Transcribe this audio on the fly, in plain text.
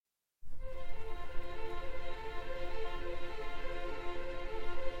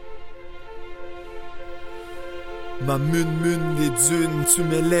Ma mune les dunes, tu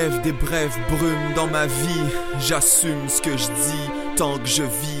m'élèves des brèves brumes dans ma vie. J'assume ce que je dis, tant que je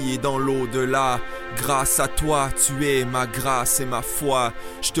vis et dans l'au-delà. Grâce à toi, tu es ma grâce et ma foi.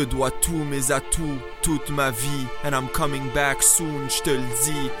 Je te dois tous mes atouts, toute ma vie. And I'm coming back soon, je te le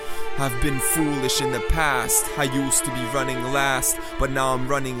dis. I've been foolish in the past. I used to be running last, but now I'm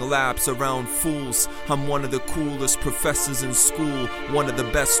running laps around fools. I'm one of the coolest professors in school, one of the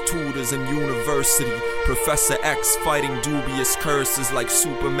best tutors in university. Professor X fighting dubious curses like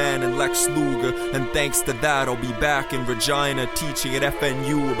Superman and Lex Luger. And thanks to that, I'll be back in Regina teaching at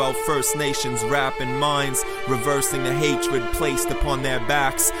FNU about First Nations rap and minds, reversing the hatred placed upon their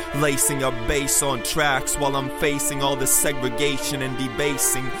backs, lacing up bass on tracks while I'm facing all the segregation and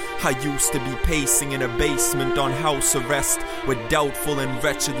debasing. I used to be pacing in a basement on house arrest with doubtful and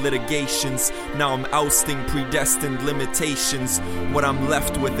wretched litigations. Now I'm ousting predestined limitations. What I'm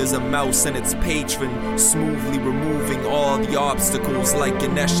left with is a mouse and its patron, smoothly removing all the obstacles like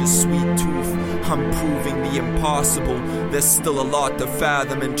Ganesh's sweet tooth. I'm proving the impossible. There's still a lot to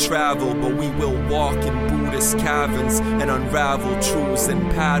fathom and travel, but we will walk in Buddhist caverns and unravel truths and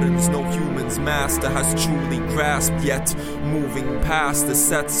patterns no human's master has truly grasped yet. Moving past the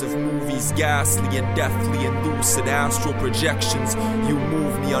sets of movies, ghastly and deathly and lucid astral projections, you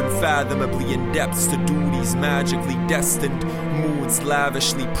move me unfathomably in depths to duties magically destined, moods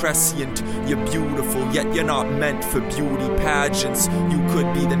lavishly prescient. You're beautiful, yet you're not meant for beauty pageants. You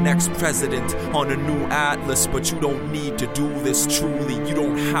could be the next president on a new atlas, but you don't need to do this truly. You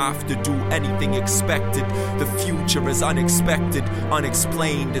don't have to do anything expected. The future is unexpected,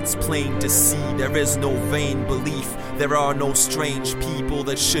 unexplained. It's plain to see there is no vain belief. There are no strange people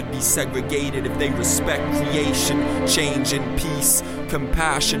that should be segregated if they respect creation, change and peace.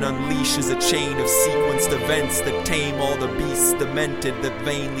 Compassion unleashes a chain of sequenced events that tame all the beasts demented that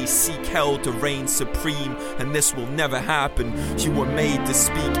vainly seek hell to reign supreme, and this will never happen. You were made to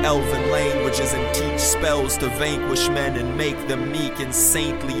speak elven languages and teach spells to vanquish men and make them meek and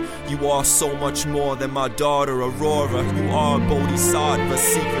saintly. You are so much more than my daughter Aurora. You are Bodhisattva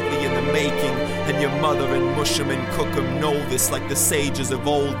secretly in the making, and your mother and Musham and Cookham know this like the sages of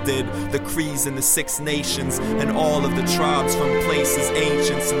old did. The Crees and the Six Nations and all of the tribes from places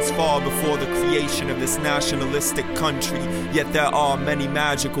ancient since far before the creation of this nationalistic country. Yet there are many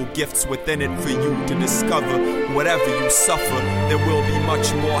magical gifts within it for you to discover. Whatever you suffer, there will be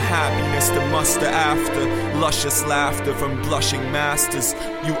much more happiness to muster after. Luscious laughter from blushing masters.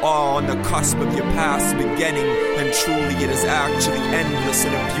 You are on the cusp of your past beginning, and truly it is actually endless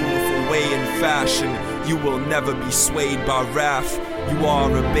in a beautiful way and fashion. You will never be swayed by wrath. You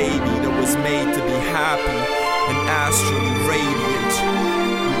are a baby that was made to be happy and astrally radiant.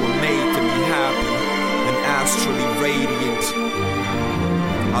 You were made to be happy and astrally radiant.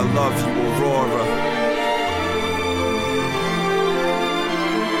 I love you, Aurora.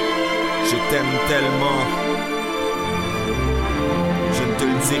 Je t'aime tellement. Je ne te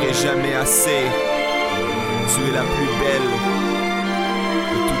le dirai jamais assez. Tu es la plus belle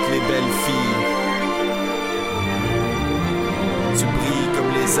de toutes les belles filles. Tu brilles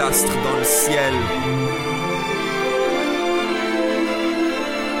comme les astres dans le ciel.